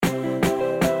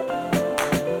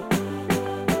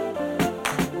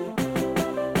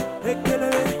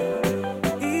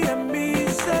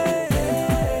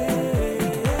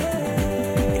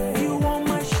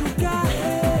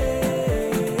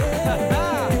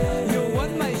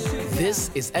This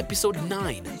is episode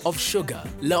 9 of Sugar,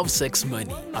 Love, Sex,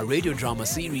 Money, a radio drama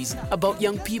series about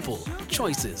young people,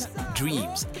 choices,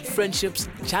 dreams, friendships,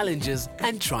 challenges,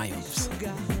 and triumphs.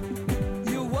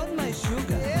 You want my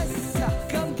sugar? Yes,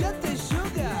 come get the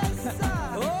sugar.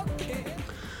 Okay.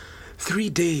 3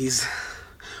 days.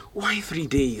 Why 3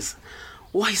 days?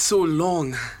 Why so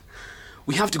long?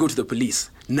 We have to go to the police,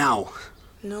 now.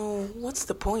 No, what's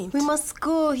the point? We must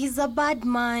go. He's a bad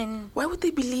man. Why would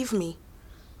they believe me?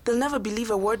 They'll never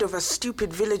believe a word of a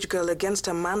stupid village girl against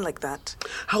a man like that.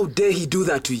 How dare he do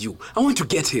that to you? I want to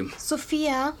get him.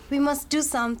 Sophia, we must do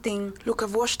something. Look,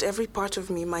 I've washed every part of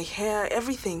me, my hair,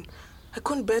 everything. I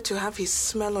couldn't bear to have his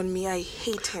smell on me. I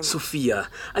hate him. Sophia,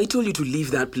 I told you to leave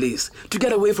that place, to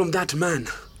get away from that man.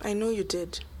 I know you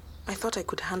did. I thought I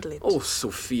could handle it. Oh,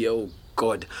 Sophia, oh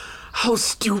God. How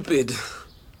stupid.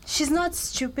 She's not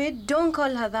stupid. Don't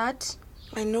call her that.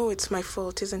 I know it's my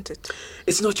fault, isn't it?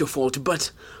 It's not your fault,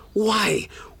 but why?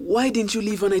 Why didn't you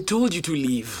leave when I told you to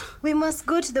leave? We must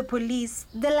go to the police.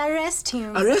 They'll arrest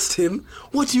him. Arrest him?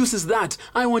 What use is that?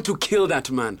 I want to kill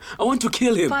that man. I want to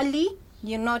kill him. Fali,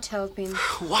 you're not helping.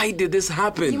 Why did this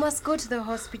happen? You must go to the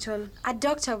hospital. A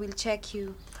doctor will check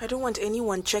you. I don't want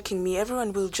anyone checking me.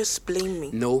 Everyone will just blame me.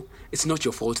 No, it's not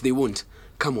your fault. They won't.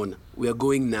 Come on, we are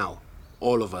going now.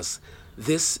 All of us.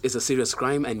 This is a serious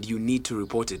crime and you need to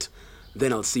report it.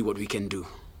 Then I'll see what we can do.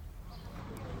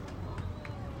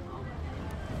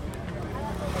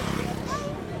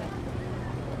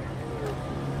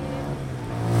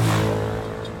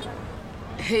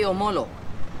 Hey, Omolo,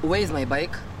 where's my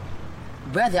bike?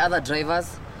 Where are the other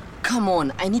drivers? Come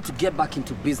on, I need to get back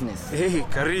into business. Hey,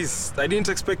 Caris, I didn't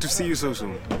expect to see you so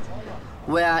soon.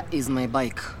 Where is my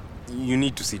bike? You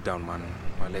need to sit down, man.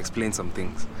 I'll explain some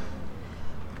things.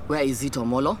 Where is it,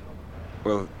 Omolo?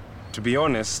 Well, to be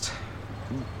honest,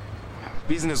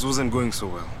 business wasn't going so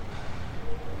well.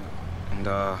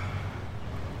 And,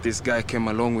 this guy came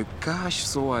along with cash,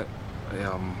 so I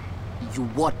You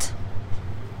what?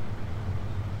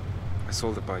 I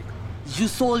sold the bike. You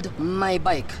sold my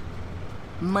bike.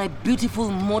 My beautiful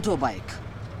motorbike.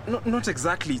 Not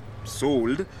exactly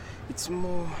sold. It's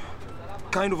more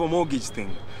kind of a mortgage thing.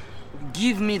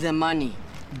 Give me the money.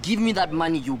 Give me that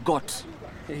money you got.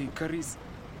 Hey, Caris,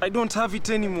 I don't have it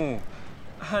anymore.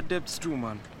 I had debts too,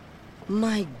 man.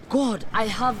 My God, I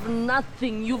have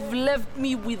nothing. You've left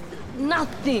me with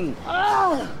nothing.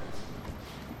 Ah!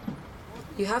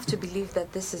 You have to believe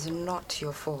that this is not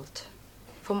your fault.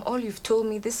 From all you've told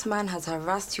me, this man has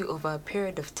harassed you over a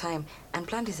period of time and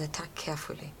planned his attack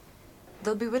carefully.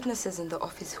 There'll be witnesses in the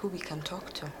office who we can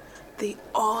talk to. They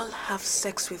all have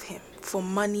sex with him. For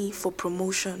money, for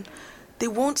promotion. They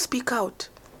won't speak out.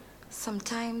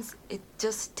 Sometimes it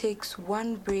just takes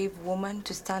one brave woman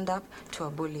to stand up to a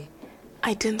bully.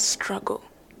 I didn't struggle.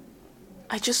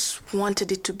 I just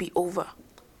wanted it to be over.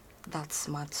 That's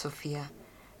smart, Sophia.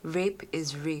 Rape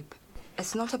is rape.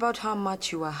 It's not about how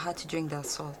much you were hurt during the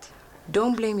assault.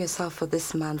 Don't blame yourself for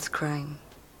this man's crime.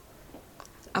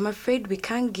 I'm afraid we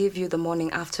can't give you the morning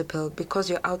after pill because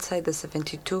you're outside the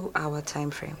 72-hour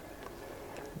time frame.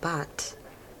 But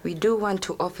we do want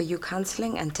to offer you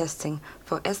counseling and testing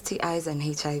for STIs and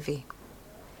HIV.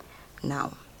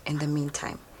 Now, in the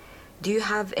meantime, do you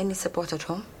have any support at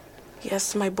home?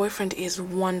 Yes, my boyfriend is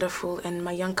wonderful and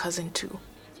my young cousin too.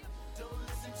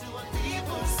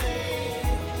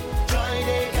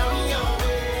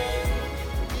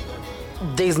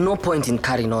 There's no point in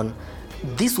carrying on.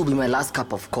 This will be my last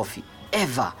cup of coffee,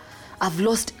 ever. I've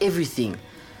lost everything.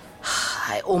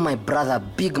 I owe my brother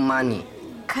big money.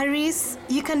 Caris,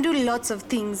 you can do lots of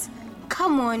things.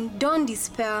 Come on, don't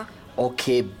despair.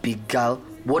 Okay, big girl,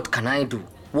 what can I do?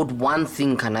 What one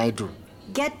thing can I do?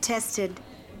 Get tested.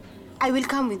 I will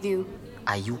come with you.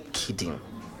 Are you kidding?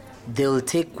 They'll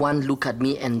take one look at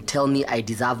me and tell me I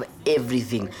deserve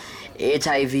everything.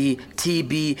 HIV,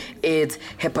 TB, AIDS,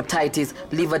 hepatitis,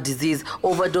 liver disease,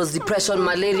 overdose, depression,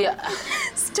 malaria.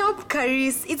 Stop,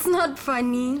 Caris. It's not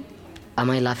funny. Am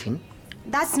I laughing?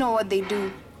 That's not what they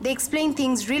do. They explain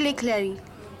things really clearly.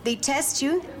 They test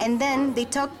you and then they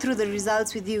talk through the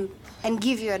results with you and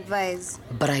give you advice.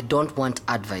 But I don't want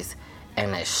advice.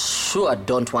 And I sure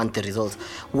don't want the results.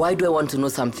 Why do I want to know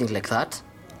something like that?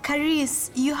 Caris,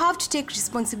 you have to take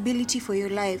responsibility for your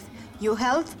life, your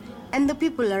health, and the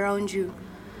people around you.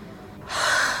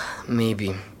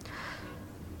 Maybe.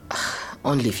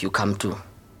 Only if you come too.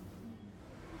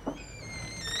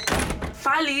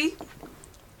 Fali!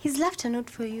 He's left a note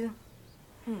for you.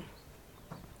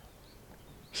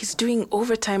 He's doing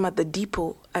overtime at the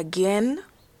depot again.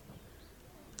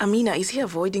 Amina, is he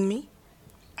avoiding me?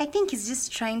 I think he's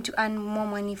just trying to earn more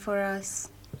money for us.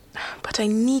 But I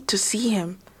need to see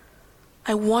him.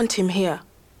 I want him here.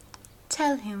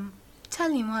 Tell him.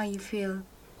 Tell him how you feel.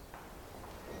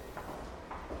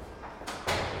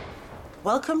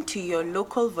 Welcome to your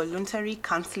local voluntary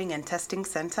counseling and testing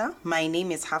center. My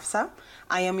name is Hafsa.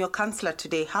 I am your counselor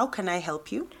today. How can I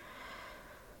help you?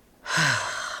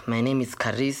 My name is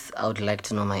Caris. I would like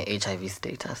to know my HIV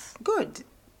status. Good.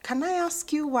 Can I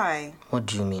ask you why? What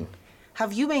do you mean?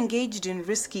 Have you engaged in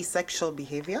risky sexual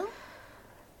behavior?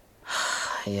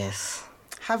 Yes.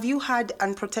 Have you had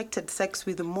unprotected sex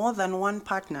with more than one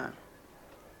partner?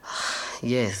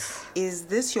 Yes. Is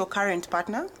this your current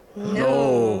partner?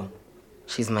 No.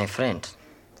 She's my friend.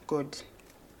 Good.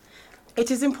 It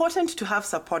is important to have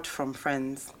support from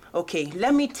friends. Okay,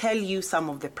 let me tell you some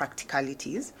of the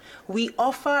practicalities. We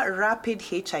offer rapid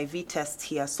HIV tests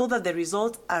here so that the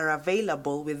results are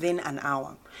available within an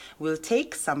hour. We'll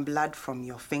take some blood from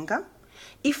your finger.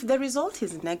 If the result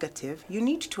is negative, you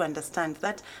need to understand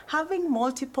that having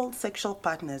multiple sexual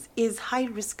partners is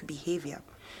high-risk behavior.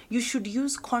 You should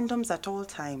use condoms at all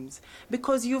times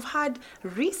because you've had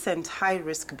recent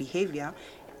high-risk behavior.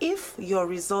 If your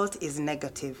result is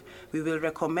negative, we will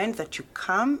recommend that you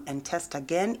come and test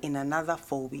again in another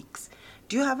 4 weeks.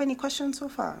 Do you have any questions so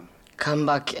far? Come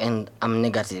back and I'm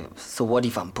negative. So what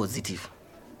if I'm positive?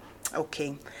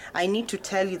 Okay, I need to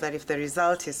tell you that if the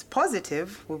result is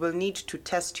positive, we will need to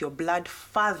test your blood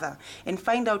further and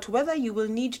find out whether you will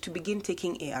need to begin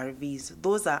taking ARVs.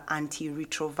 Those are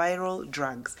antiretroviral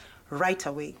drugs. Right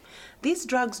away. These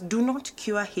drugs do not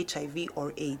cure HIV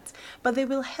or AIDS, but they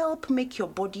will help make your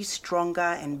body stronger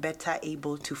and better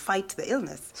able to fight the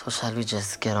illness. So shall we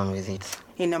just get on with it?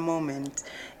 In a moment.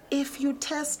 If you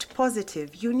test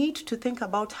positive, you need to think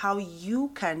about how you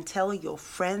can tell your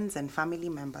friends and family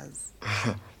members.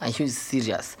 Are you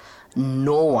serious?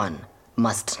 No one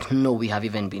must know we have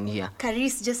even been here.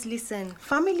 Caris, just listen.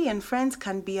 Family and friends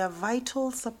can be a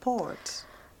vital support.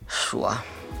 Sure.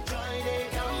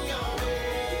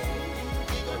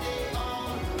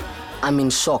 I'm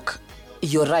in shock.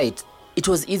 You're right. It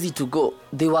was easy to go.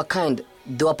 They were kind.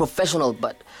 They were professional,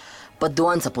 but they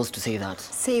weren't supposed to say that.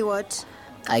 Say what?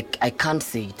 I can't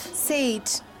say it. Say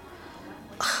it.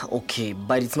 Okay,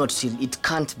 but it's not chill. It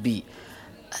can't be.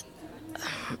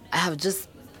 I have just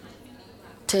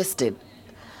tested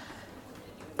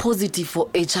positive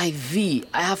for HIV.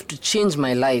 I have to change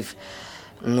my life.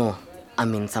 No,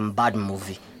 I'm in some bad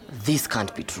movie. This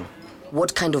can't be true.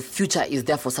 What kind of future is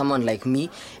there for someone like me,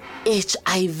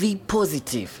 HIV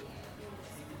positive?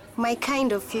 My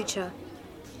kind of future.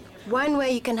 One where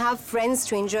you can have friends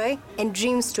to enjoy and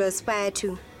dreams to aspire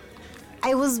to.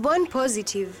 I was born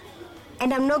positive,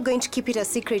 and I'm not going to keep it a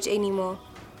secret anymore.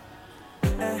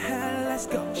 Let's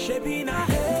go.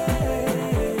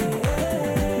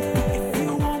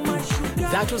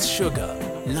 That was Sugar,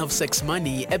 Love, Sex,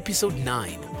 Money, Episode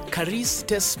 9. Caris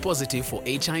tests positive for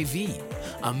HIV.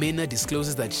 Amina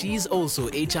discloses that she is also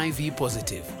HIV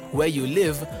positive. Where you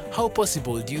live, how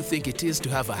possible do you think it is to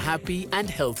have a happy and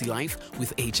healthy life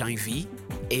with HIV?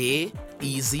 A.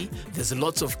 Easy, there's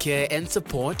lots of care and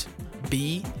support.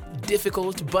 B.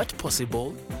 Difficult but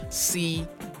possible. C.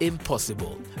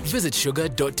 Impossible. Visit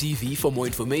sugar.tv for more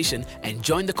information and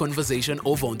join the conversation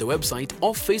over on the website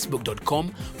or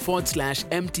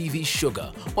facebook.com/MTV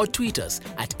Sugar or tweet us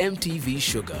at MTV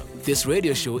Sugar. This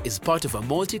radio show is part of a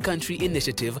multi-country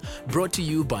initiative brought to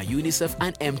you by UNICEF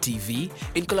and MTV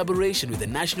in collaboration with the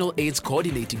National AIDS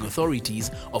Coordinating Authorities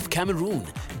of Cameroon,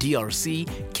 DRC,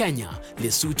 Kenya,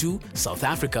 Lesotho, South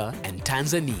Africa, and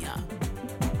Tanzania.